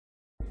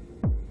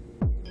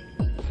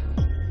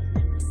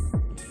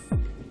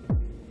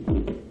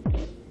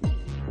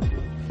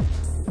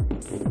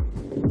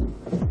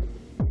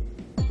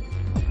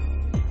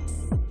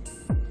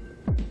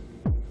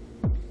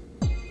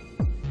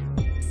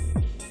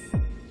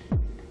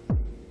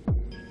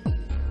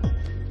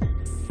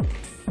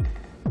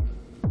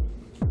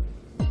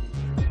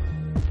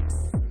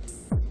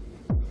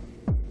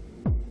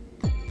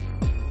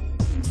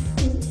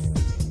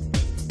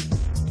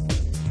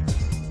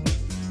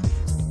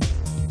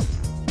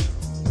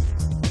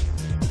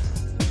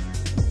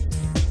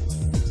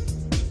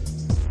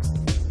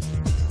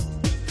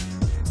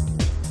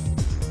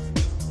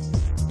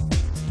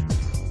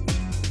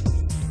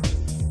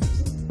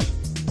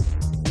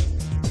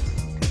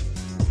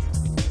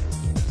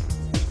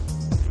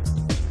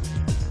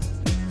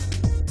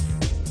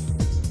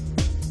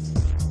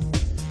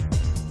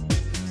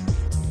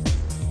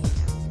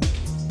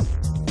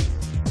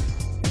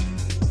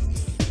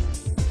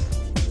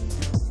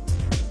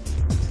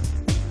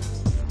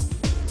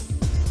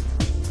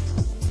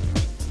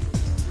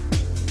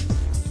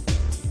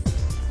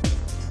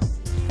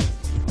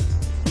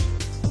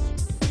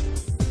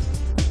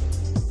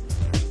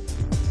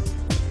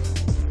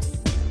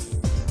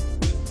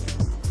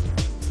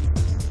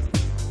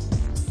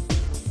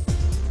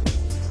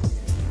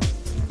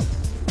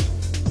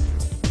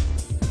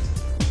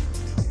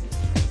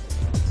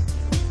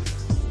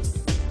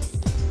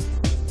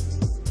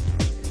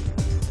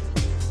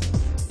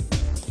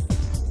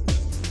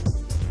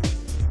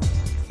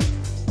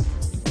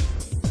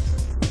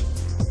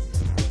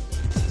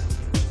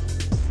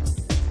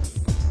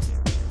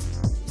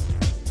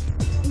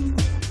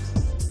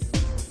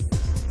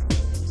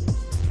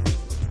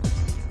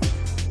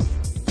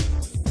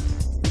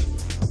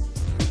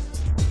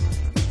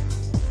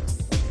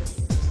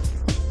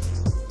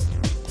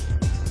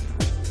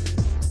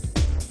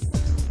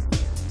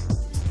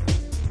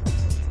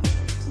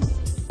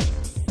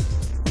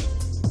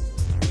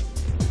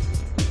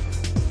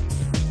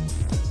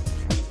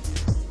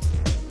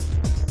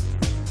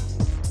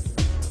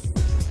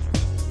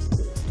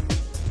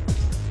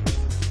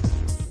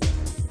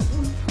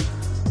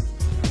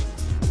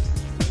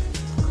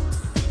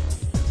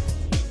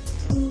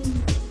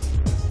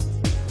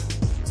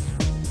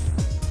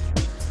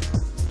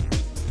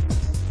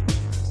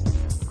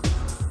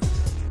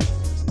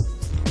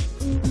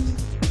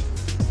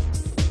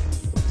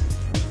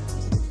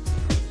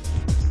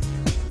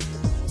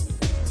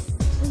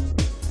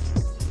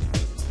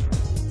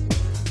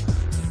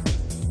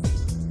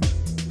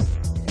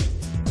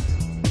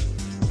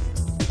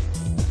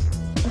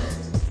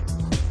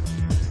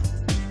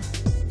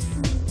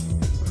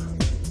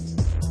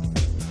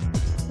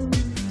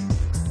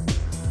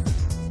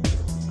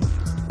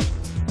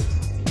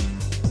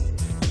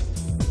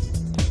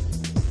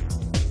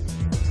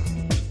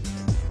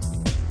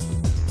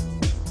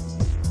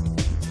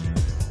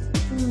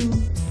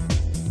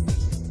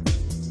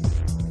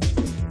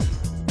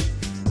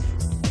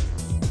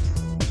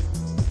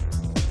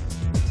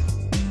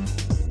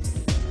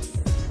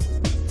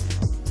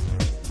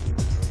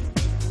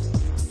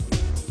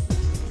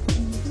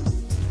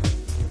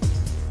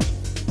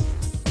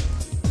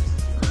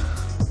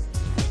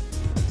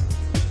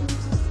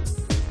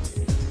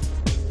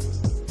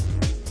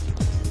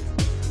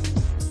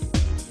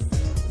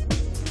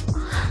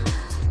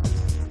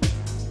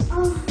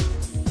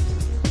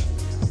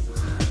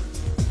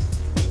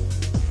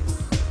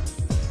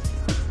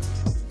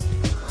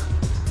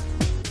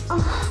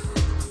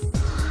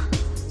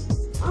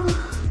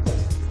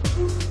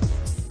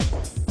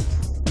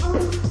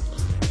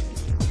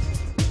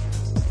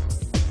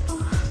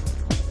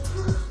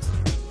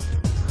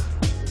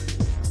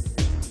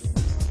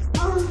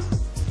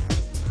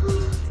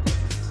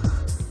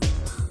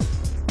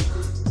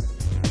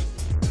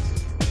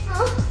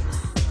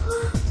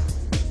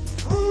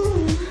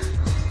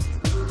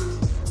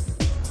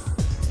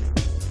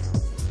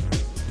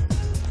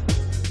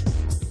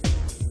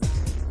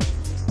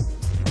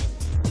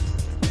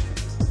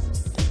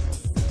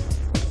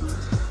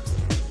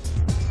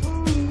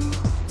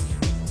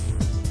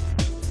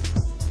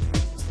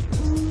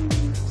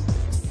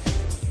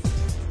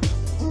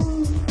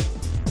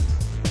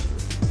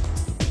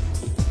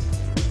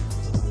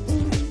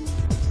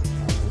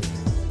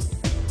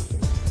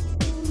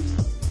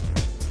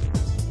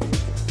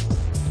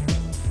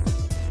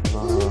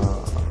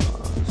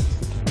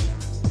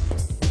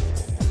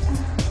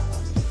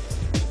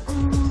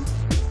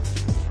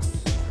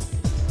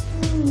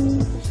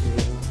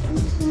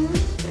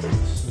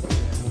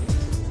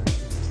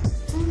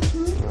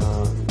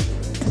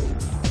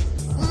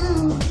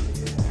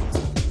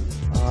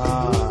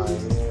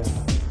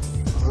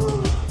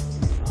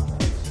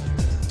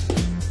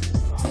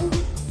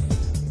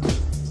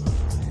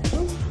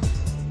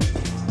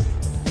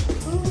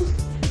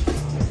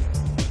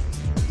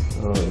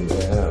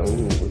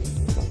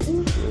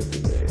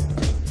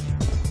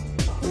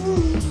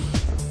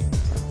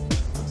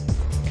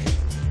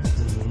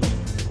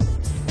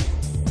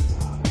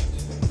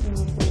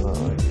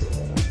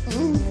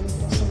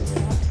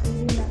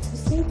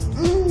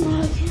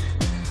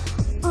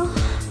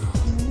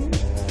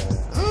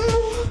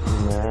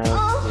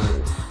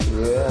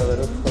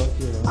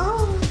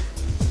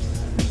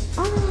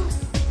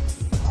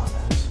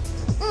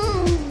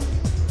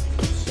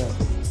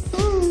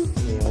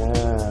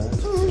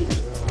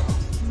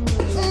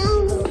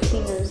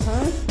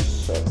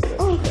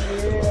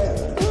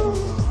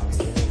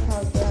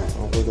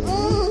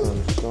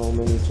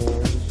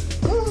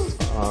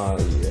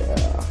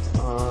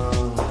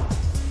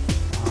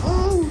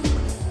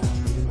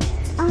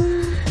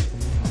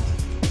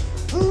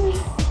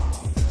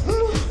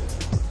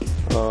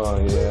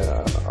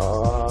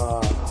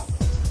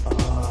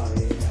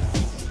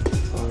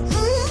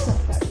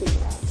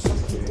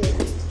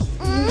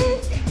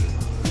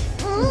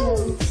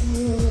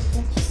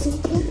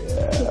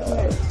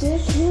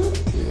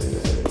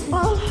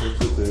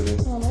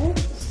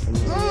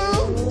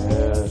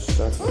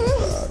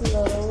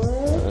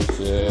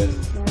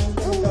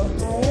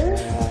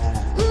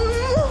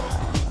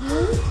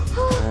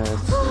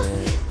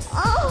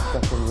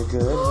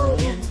good,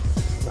 man.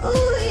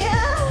 Oh,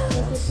 yeah.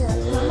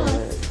 Come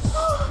on.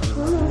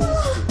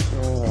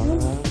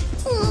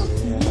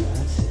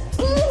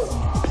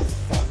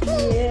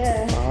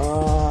 Yeah.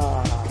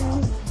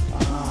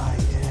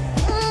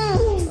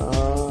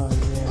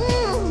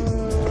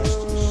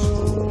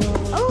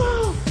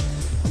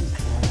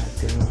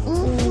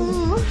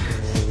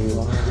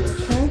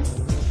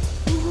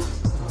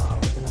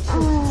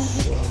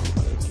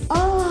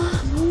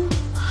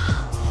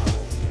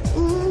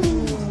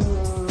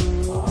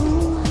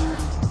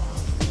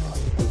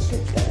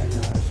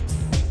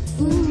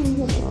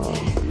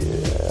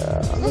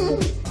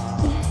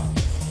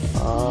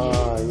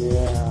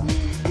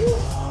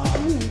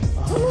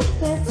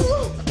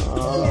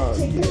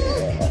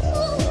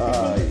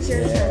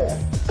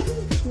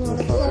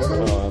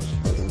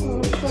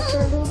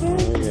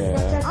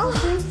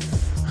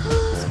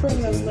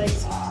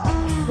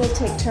 We'll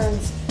take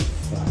turns.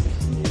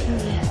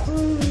 Baby.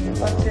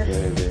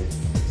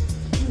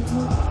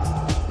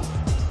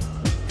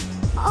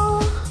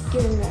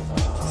 Get in there.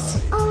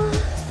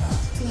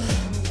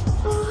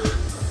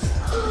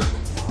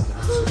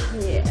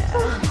 Yeah.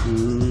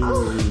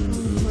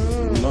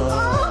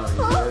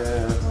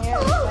 Yeah,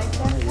 like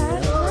that,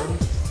 Pat?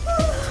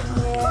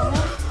 Yeah.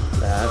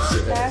 That's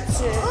it.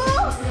 That's it.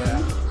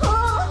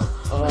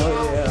 Oh,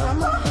 yeah.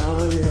 Come on.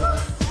 Oh, yeah.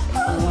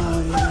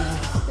 Oh, yeah.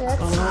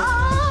 That's it.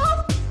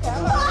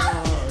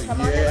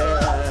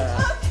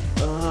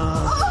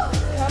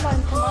 Come on.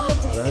 Come on, the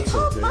dick.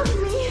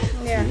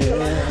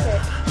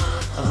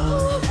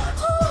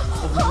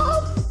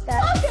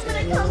 That's it,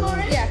 baby. Yeah, come on,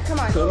 the dick. Yeah, come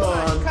on. Come on.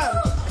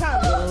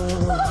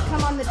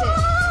 Come on the dick.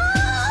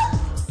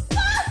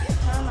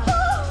 Come on.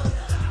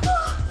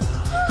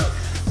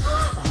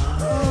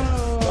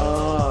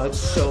 Oh, it's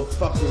so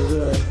fucking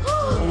good.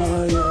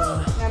 Oh,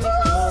 yeah. Now make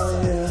her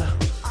Oh, yeah.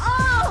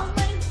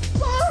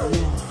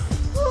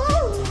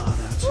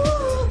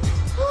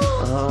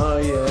 Oh,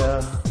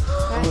 yeah.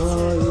 That's Oh,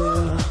 it.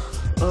 yeah.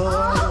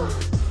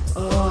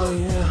 Oh,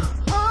 yeah.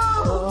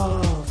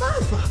 Oh,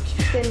 fuck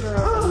yeah. Bend her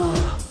over.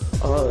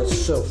 Oh, that's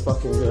so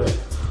fucking good.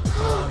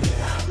 Oh,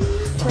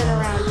 yeah. Turn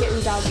around. Get in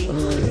doggy. Come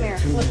here.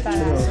 Flip that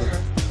ass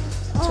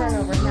over. Turn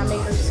over. Now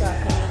make her suck.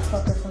 I'm gonna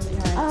fuck her from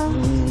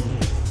behind.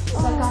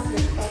 Suck off your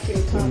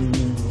fucking tongue.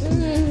 Come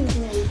here,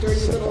 you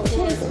dirty little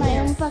whore. Taste my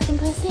own fucking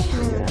pussy.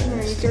 Come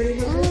here, you dirty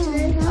hooker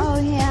today, huh? Oh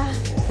yeah.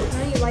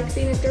 Huh? You like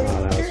being a dirty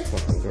Oh, that hooker? was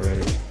fucking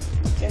great.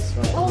 Guess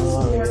what? Oh,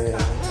 More yeah.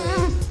 cock.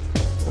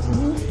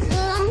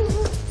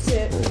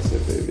 Sit. That's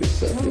it, baby.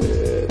 Suck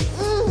it.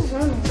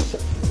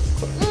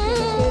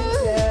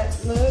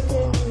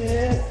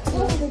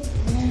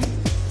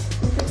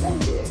 Look at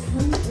that.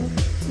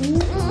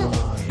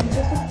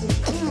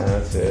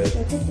 That's it.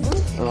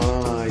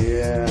 Oh,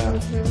 yeah.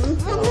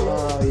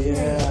 Oh,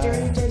 yeah.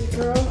 Dirty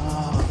girl. Oh,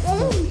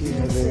 fuck yeah,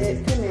 That's baby.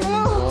 it. Come here.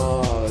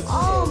 Oh, that's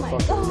so my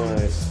fucking God.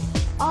 nice.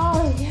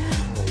 Oh yeah.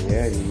 Oh,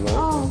 yeah, you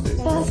love this,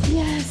 baby. That's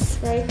yes.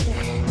 Right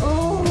there.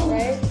 Oh.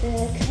 Right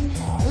there. Come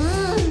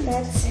here.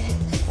 That's it.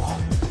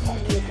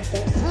 Look at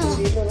that.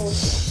 You little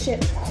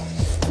shit.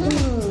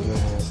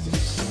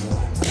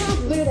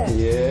 Look at that.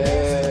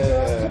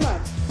 Yeah. Come on.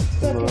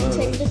 Look, Come on,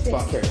 take the dick.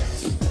 fuck her.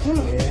 Come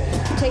on.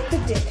 Yeah. Take the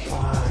dick.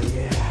 Oh,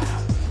 yeah.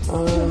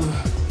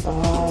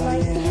 Oh,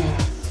 Like yeah.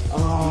 that.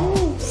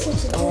 Oh,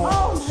 Such a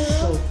good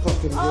so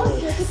fucking good.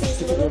 Look at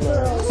these little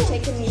girls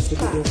taking these Stick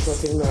it in cocks.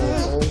 fucking mouth,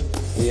 huh?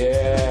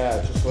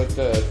 Yeah, just like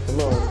that. Come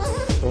on.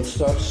 Don't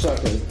stop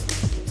sucking.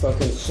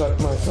 Fucking suck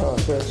my cock.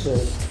 That's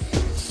it.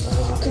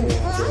 Oh,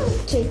 yeah, baby.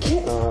 Take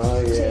it. Oh,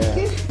 yeah.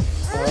 Take it.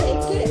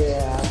 Oh, Take it.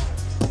 yeah.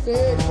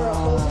 Good girl.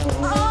 Hold it.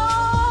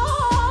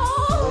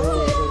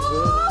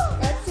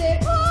 That's it.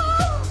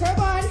 Come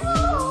on.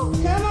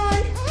 Come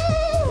on.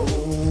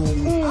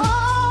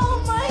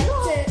 Oh my That's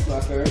God. it.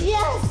 Fucker.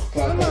 Yes.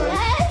 Come on.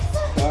 Yes.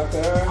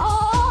 Fucker. Oh.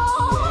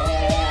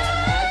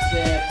 Yeah, that's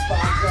it.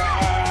 Fucker.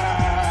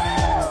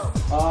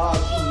 Oh,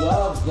 she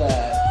loves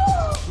that.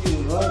 She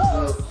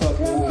loves that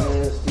fucking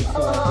nasty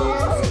fucking.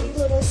 Nasty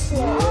little slut.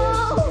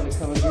 Yeah, she's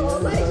gonna come again. Oh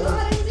my God,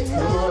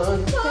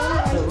 I'm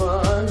Come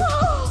on. Come on.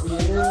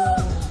 Yeah.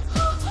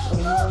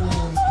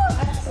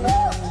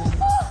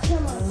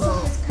 Come on,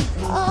 suck his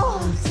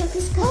cock. Suck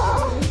his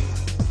cock.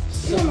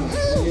 Come on.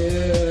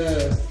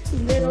 Yeah.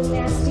 Little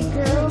nasty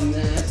girl.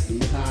 Nasty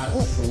hot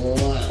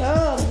slut.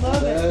 Oh,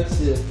 love it. That's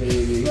it,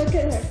 baby. Look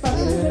at her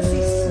fucking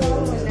pussy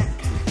swallowing that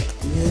cock.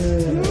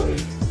 Yeah.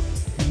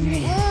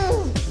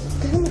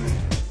 Come on.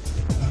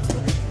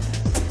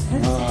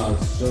 Oh,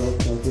 so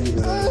fucking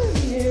good.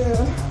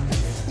 Yeah.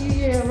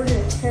 Yeah, we're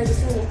gonna tear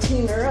this little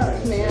teener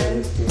up,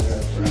 man.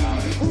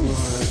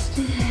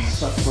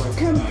 Suck my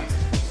Come on.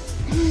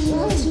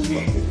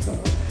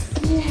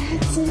 Yeah,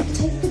 that's it.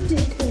 Take the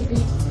dick, baby.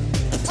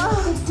 Take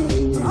the dick.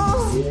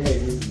 Yeah,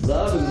 you're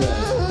loving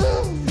that.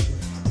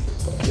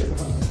 Fucking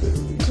hot,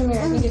 baby. Come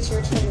here, I think it's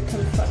your turn to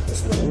come fuck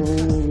this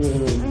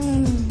little.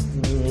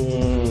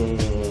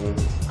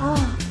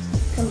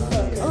 Come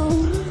fuck her.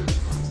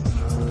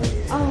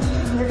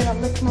 You're gonna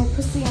lick my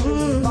pussy on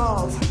these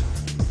balls.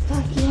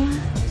 Fuck yeah.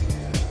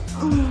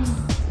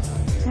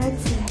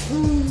 That's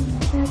it.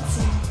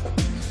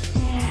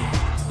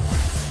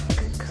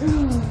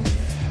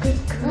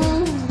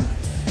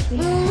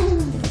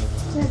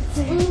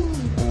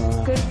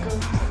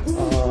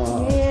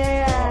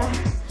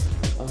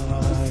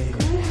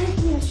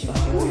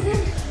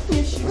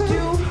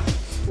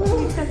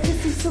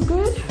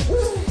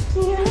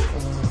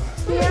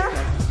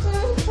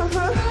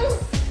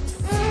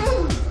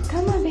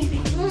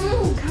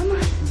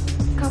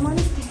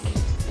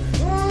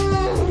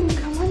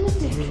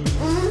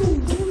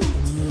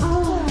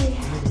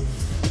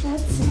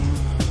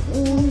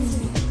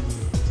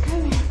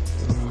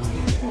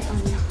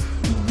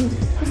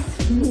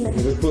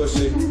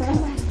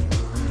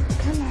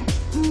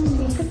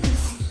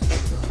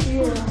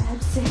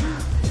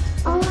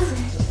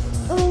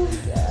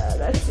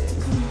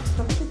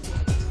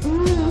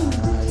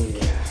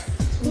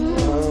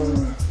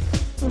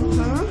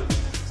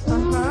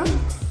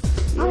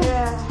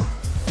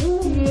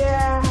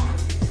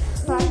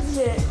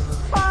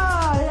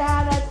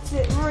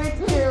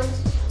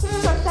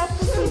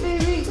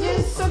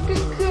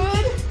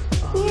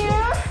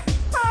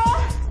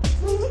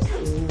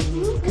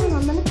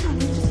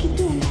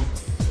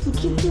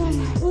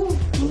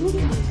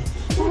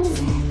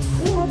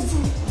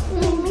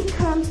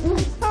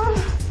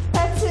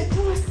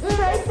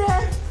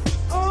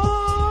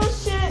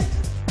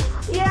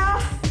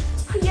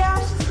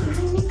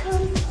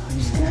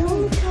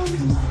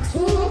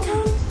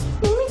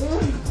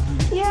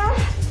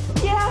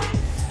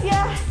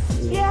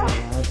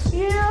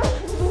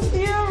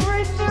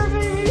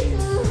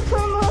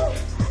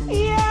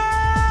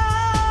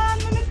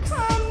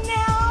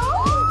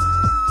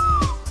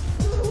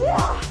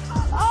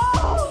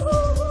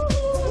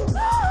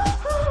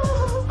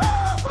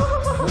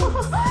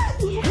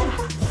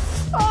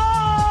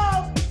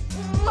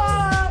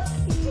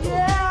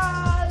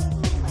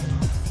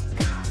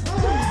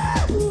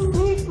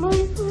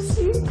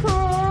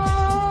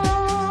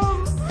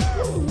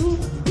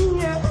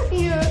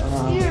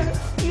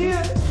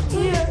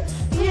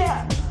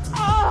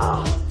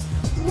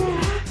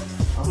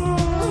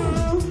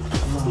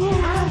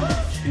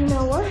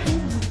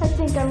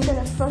 I'm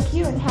gonna fuck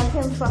you and have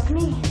him fuck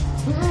me.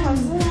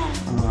 How's that?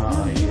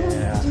 Oh,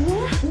 yeah.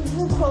 Yeah?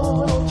 Pull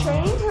a little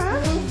train,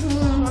 huh?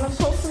 Wanna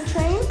pull some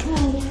train?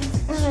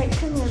 Alright,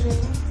 come here,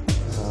 baby.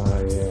 Oh,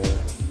 yeah.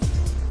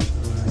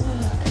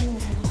 Come here,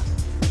 honey.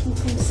 You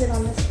can sit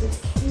on this dick.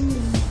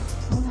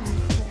 Hold on,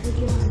 let her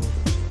get on.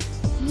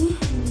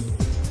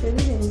 Put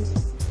it in.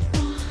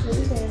 Put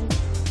it in.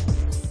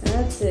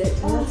 That's it.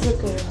 That's a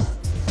girl.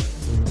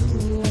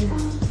 Yeah.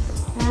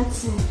 That's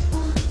it.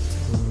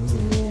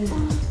 Yeah.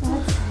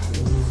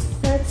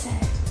 That's it.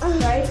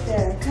 Right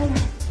there. Come on.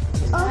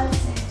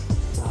 That's it.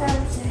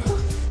 That's it.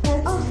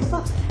 That's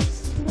it.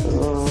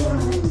 Sit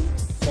on it.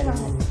 Sit on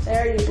it.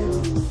 There you go.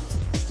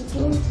 Stick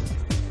it in.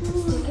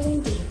 Stick it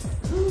in deep.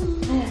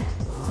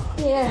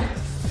 Yeah.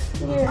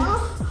 Yeah.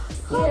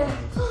 Yeah.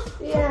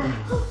 Yeah.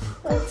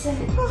 That's it.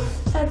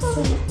 That's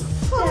it.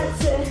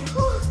 That's it.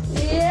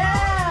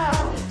 Yeah.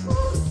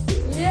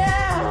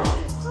 Yeah.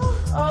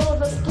 All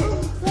of us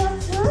getting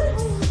fucked, huh?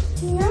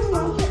 Yeah, we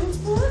all getting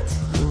fucked.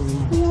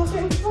 We all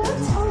getting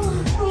fucked.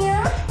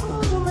 Yeah.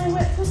 Put my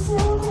wet pussy all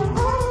over me.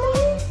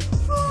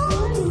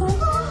 Oh, you like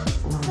that?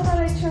 How about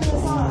I turn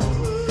this on?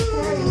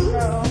 There you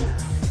go.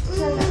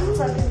 Turn that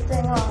fucking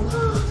thing on.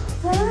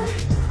 Huh?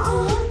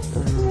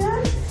 Yeah?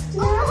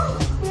 Yeah?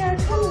 Yeah,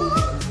 come on.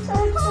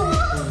 That's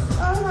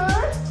it.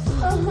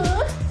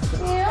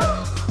 Yeah?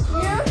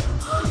 Yeah?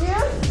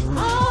 Yeah?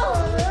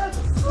 Oh, that's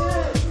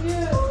good.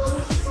 Yeah.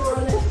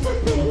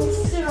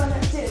 Sit on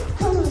that dick.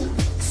 Come on.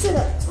 Sit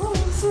up.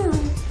 Sit on it.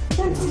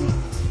 That's it.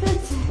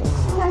 That's it.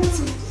 That's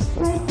it.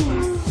 Right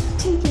there.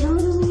 Take it all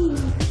the way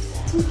in.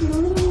 Take it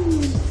all the way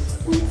in.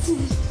 That's it.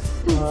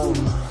 That's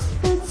it.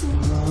 That's it.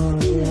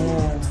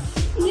 Yeah.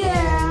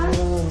 Yeah.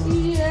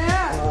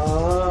 Yeah.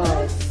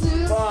 That's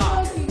it.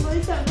 Fuck. You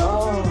like that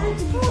vibrator? Can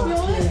you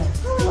feel it?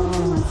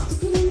 Come on.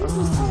 Stick it in your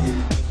pussy.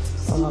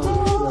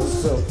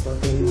 That's so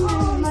fucking.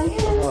 Oh, my God.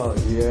 Oh,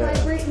 yeah.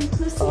 Vibrating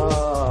pussies.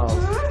 Oh,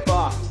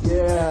 fuck,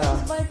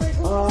 yeah.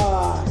 Vibrating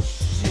Oh,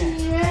 shit.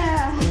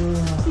 Yeah.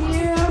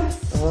 Yeah.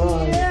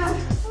 Yeah.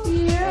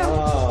 Yeah.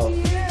 Oh,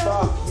 Yeah.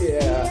 fuck, yeah.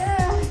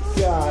 Yeah.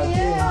 God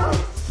Yeah.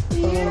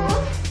 Yeah.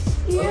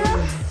 Yeah.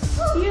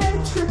 Yeah.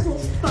 Triple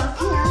fuck.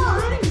 Yeah.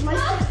 You like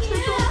that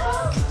triple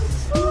fuck?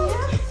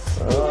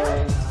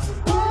 Yeah.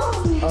 Oh,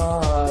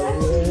 Oh,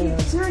 that's yeah.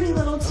 you dirty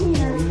little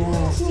tuner.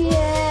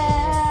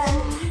 Yeah.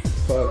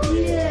 Fuck, yeah.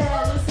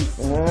 Yeah. This is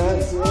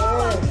That's some it.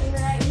 fucking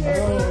right here,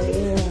 Oh, baby.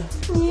 yeah.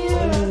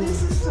 Yeah. This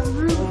is some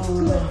really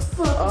good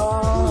fucking. Oh,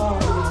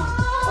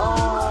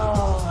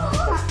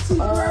 Not too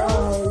gross.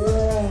 oh,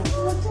 yeah.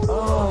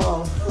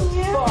 Oh,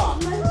 Yeah. fuck.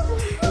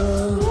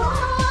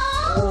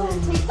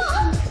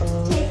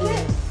 Take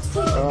it. Oh,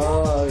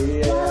 While I'm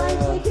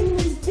yeah. taking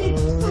this big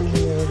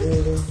fucking Yeah,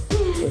 baby.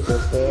 Look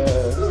at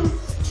that.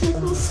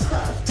 triple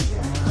stuffed.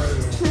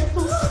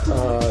 Triple stuffed.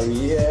 Oh,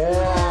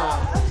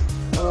 yeah.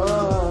 Oh,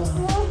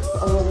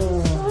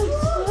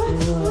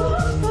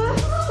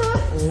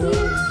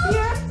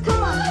 Yeah.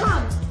 Come on,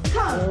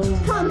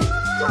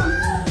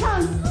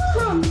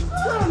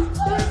 come.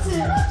 That's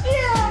it.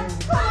 Yeah.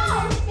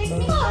 Come. Make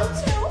me come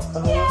too.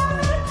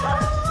 Yeah.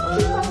 Come.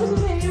 Keep up with me,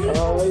 baby.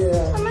 oh,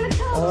 yeah. I'm gonna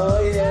come. Oh,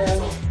 yeah.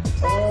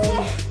 That's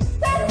it.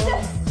 That's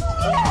it.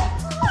 Yeah.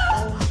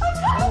 I'm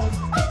coming.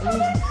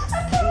 Come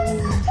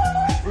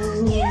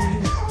on. Yeah.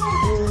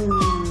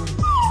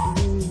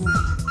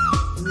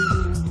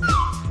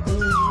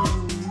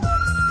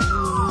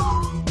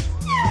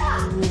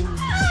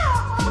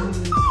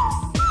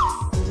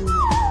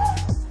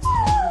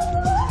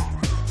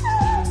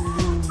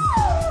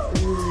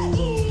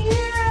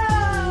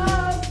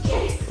 Yeah.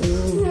 Okay.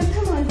 Now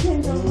come on,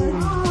 bend over.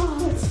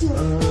 Let's do it.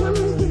 Come on,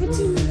 give it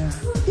to me.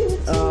 Give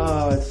it to me.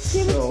 Oh, it's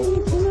Give it so to me.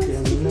 Come on,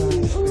 fucking stick it in.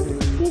 nice, Oh, baby.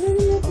 get in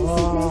there,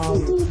 pussy, nice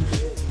and deep.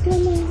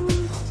 Come on.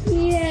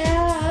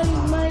 Yeah,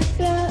 you like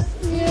that?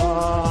 Yeah. Ah,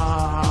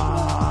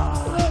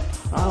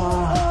 ah,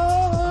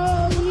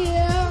 Oh,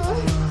 yeah.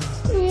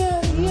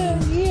 Yeah.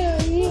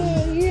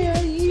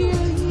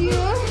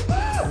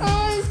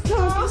 Oh, it's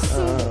coming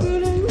so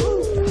good in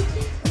here.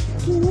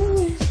 Come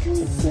on,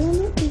 come sit on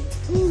it.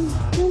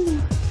 Come on.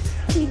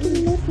 Take it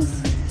in the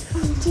pussy.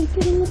 Take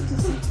it in the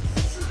pussy.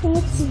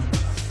 That's it.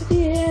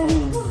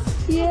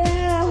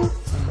 Yeah.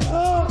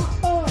 Oh.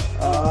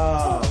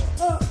 ah.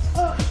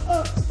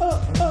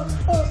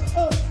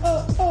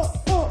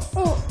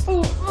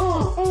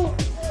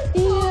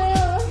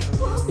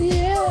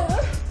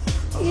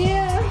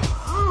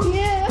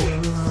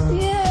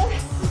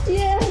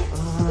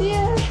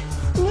 Yeah.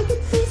 Look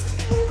at these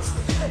cuts.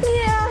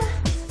 Yeah.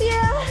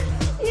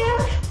 Come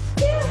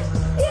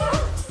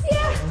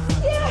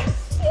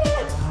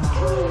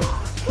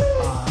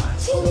on.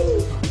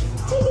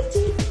 Take it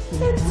deep.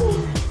 That's it.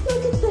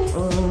 Look at that.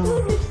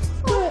 Look at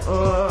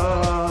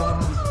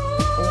that.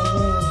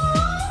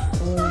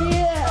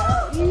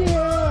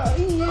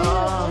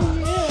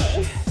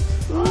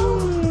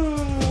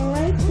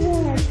 Right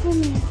there.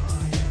 Come here.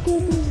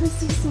 Get the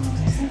pussy side.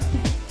 Right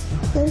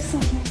there. This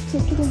side.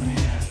 Take it over.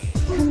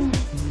 Come on.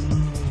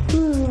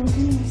 Come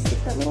here. Stick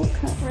that little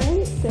cut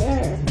right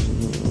there.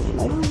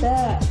 Like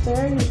that.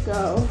 There you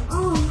go.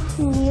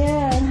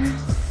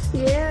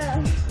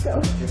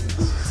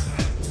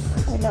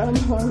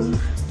 come home.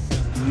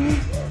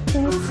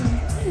 That's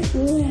it.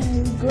 Yeah,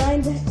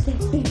 grind that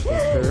baby.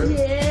 Her?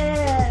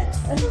 Yeah.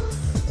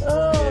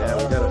 Oh. Yeah,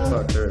 we gotta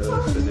fuck her.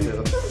 That's the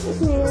deal.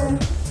 Yeah.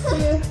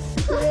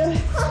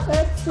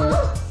 That's it.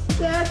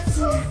 That's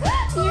it.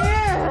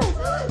 Yeah.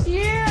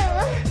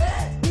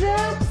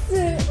 That's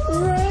it.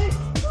 Right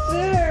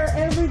there.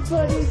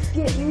 Everybody's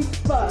getting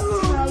fucked.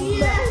 How's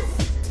that?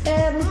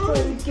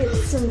 Everybody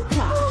gets some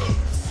cock.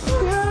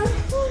 Yeah.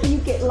 You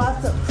get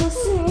lots of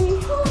pussy.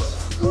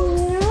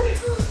 Yeah.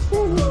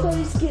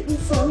 Everybody's getting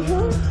some,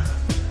 huh?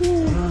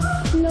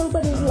 Yeah.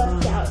 Nobody's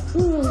left out.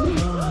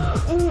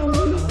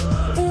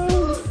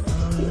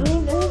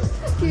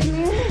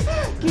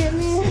 Give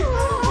me.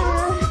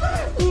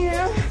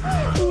 Yeah.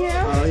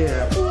 Oh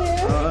yeah.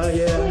 Oh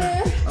yeah.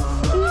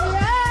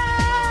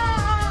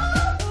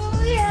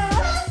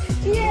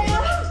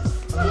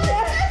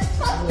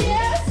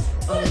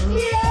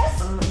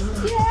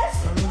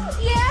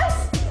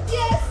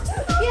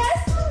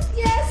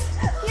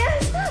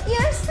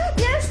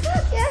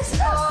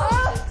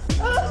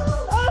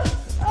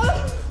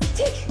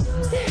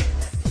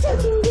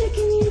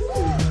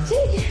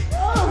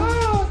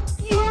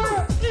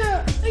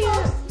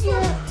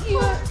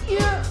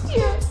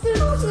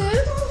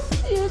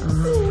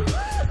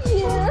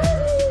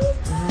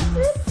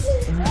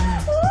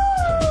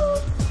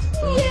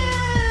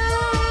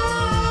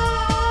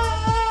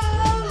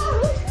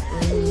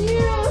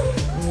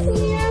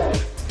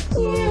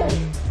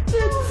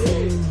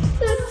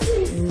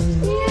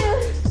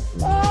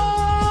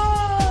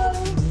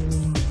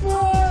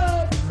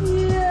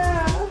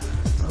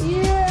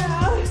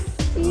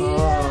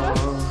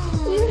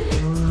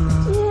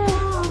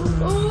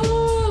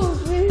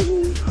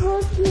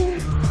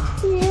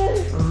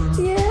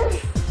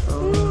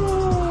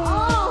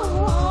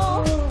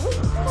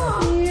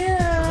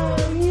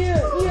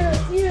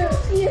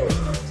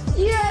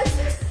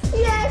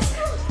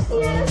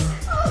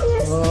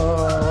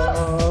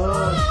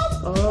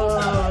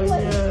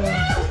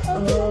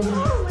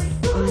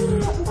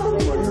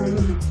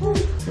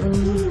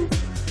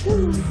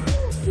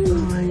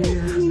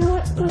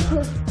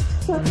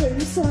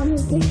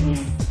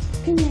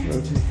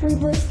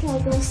 Reverse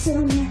cowgirl, sit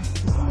on there.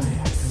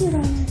 Sit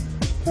on it.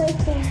 Right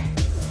there.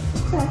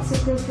 That's a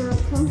good girl.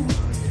 Come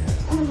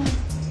on.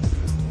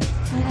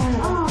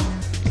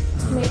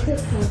 Make her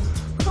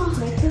come.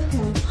 Make her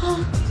come.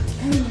 Come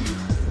here.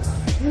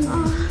 Come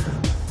on.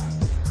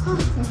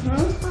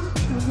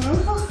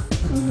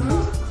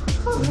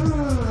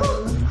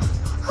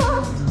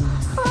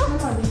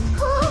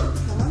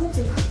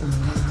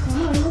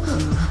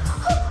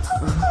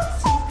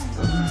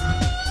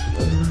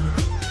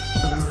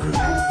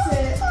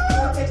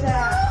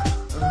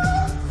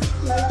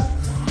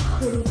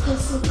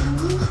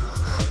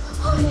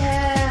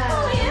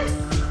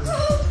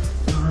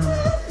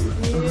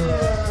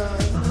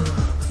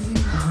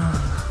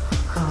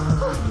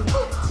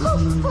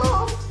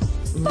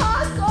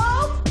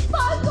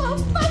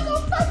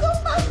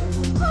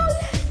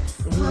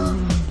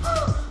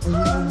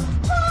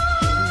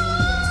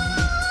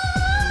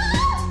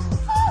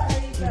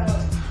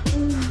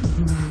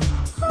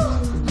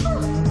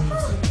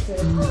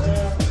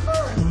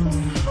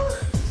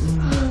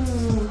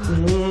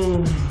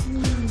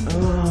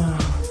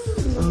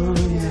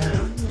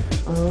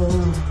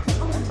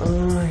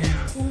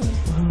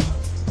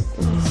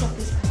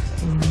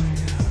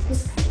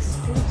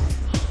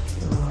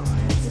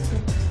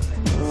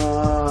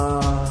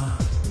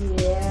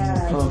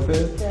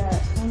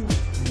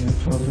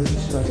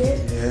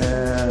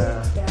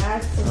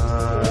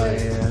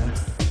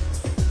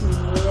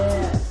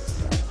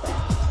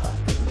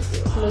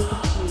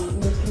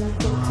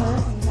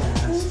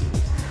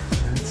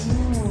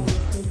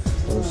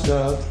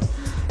 Stop.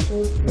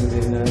 Gonna be a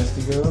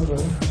nasty girl,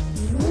 but.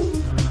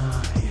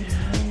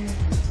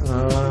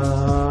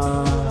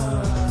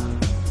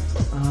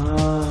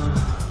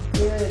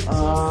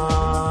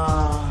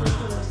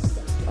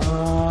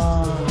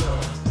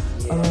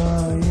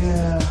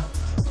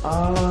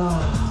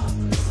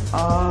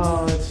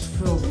 It's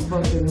so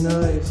fucking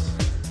nice.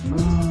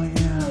 Oh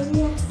yeah.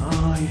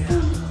 Oh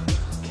yeah.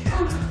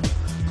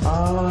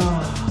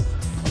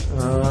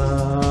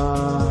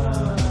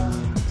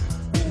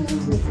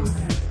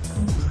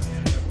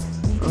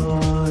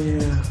 Oh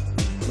yeah.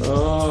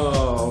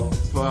 Oh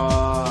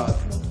fuck.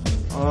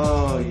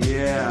 Oh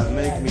yeah.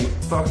 Make me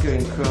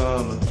fucking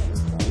come.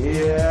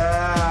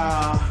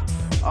 Yeah.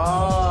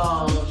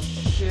 Oh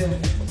shit.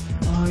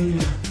 Oh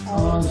yeah.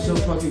 Oh, I'm so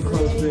fucking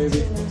close,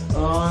 baby.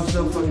 Oh, I'm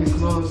so fucking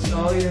close.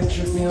 Oh yeah.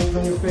 Jerk me off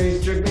on your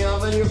face. Jerk me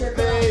off on your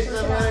face.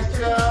 I'm gonna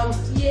come.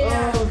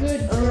 Yeah.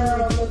 Good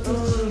girl. Look at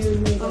you.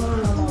 Make it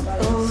come all by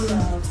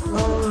yourself.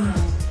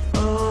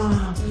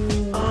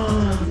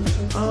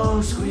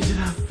 Oh, squeeze it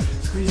up.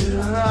 Squeeze it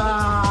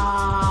up.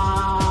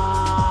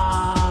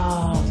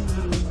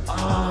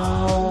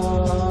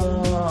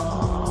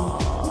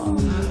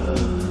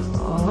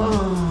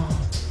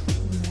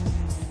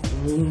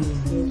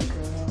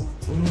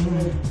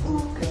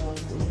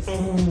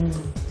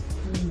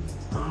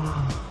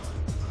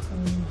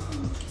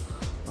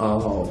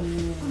 Oh,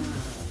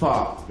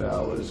 fuck, that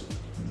was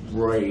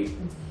great.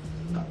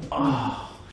 Oh.